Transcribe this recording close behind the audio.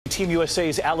Team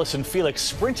USA's Allison Felix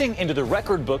sprinting into the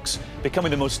record books,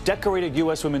 becoming the most decorated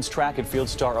U.S. women's track and field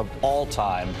star of all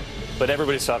time. But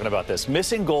everybody's talking about this.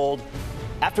 Missing gold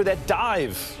after that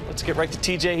dive. Let's get right to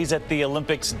TJ. He's at the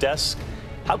Olympics desk.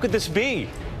 How could this be?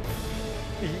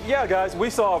 Yeah, guys, we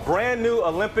saw a brand new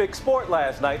Olympic sport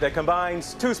last night that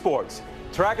combines two sports,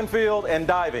 track and field and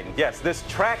diving. Yes, this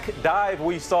track dive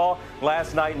we saw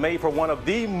last night made for one of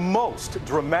the most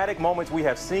dramatic moments we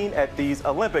have seen at these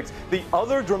Olympics. The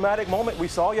other dramatic moment we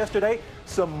saw yesterday,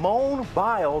 Simone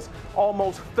Biles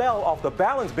almost fell off the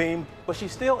balance beam, but she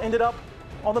still ended up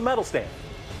on the medal stand.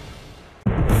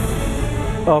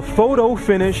 A photo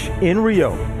finish in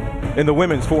Rio. In the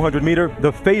women's 400-meter,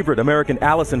 the favorite American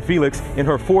Allison Felix, in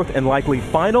her fourth and likely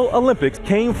final Olympics,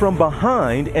 came from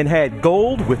behind and had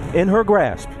gold within her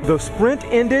grasp. The sprint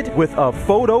ended with a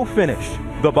photo finish.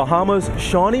 The Bahamas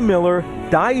Shaunae Miller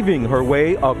diving her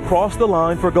way across the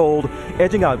line for gold,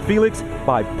 edging out Felix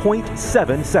by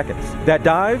 0.7 seconds. That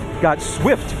dive got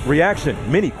swift reaction,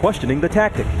 many questioning the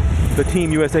tactic. The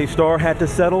Team USA star had to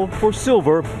settle for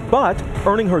silver, but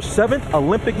earning her 7th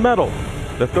Olympic medal.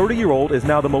 The 30-year-old is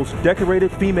now the most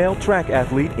decorated female track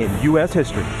athlete in U.S.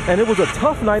 history. And it was a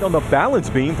tough night on the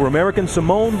balance beam for American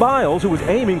Simone Biles, who was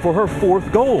aiming for her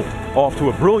 4th gold. Off to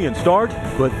a brilliant start,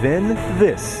 but then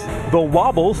this. The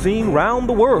wobble seen round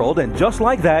the world, and just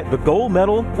like that, the gold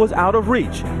medal was out of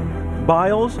reach.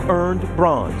 Biles earned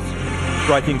bronze.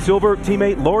 Striking silver,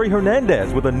 teammate Lori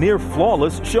Hernandez with a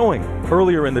near-flawless showing.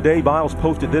 Earlier in the day, Biles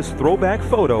posted this throwback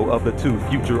photo of the two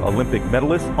future Olympic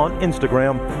medalists on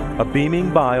Instagram. A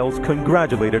beaming Biles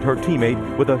congratulated her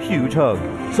teammate with a huge hug.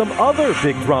 Some other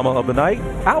big drama of the night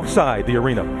outside the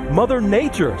arena. Mother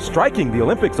Nature striking the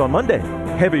Olympics on Monday.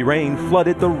 Heavy rain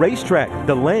flooded the racetrack,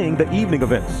 delaying the evening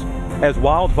events. As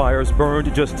wildfires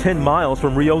burned just 10 miles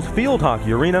from Rio's field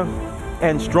hockey arena,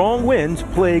 and strong winds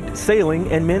plagued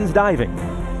sailing and men's diving.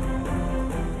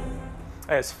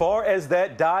 As far as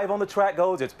that dive on the track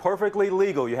goes, it's perfectly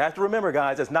legal. You have to remember,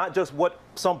 guys, it's not just what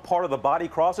some part of the body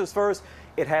crosses first.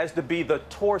 It has to be the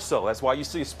torso. That's why you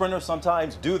see sprinters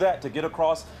sometimes do that to get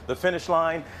across the finish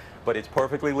line. But it's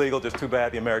perfectly legal. Just too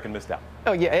bad the American missed out.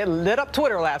 Oh, yeah, it lit up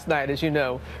Twitter last night, as you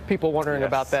know. People wondering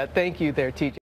about that. Thank you there, TJ.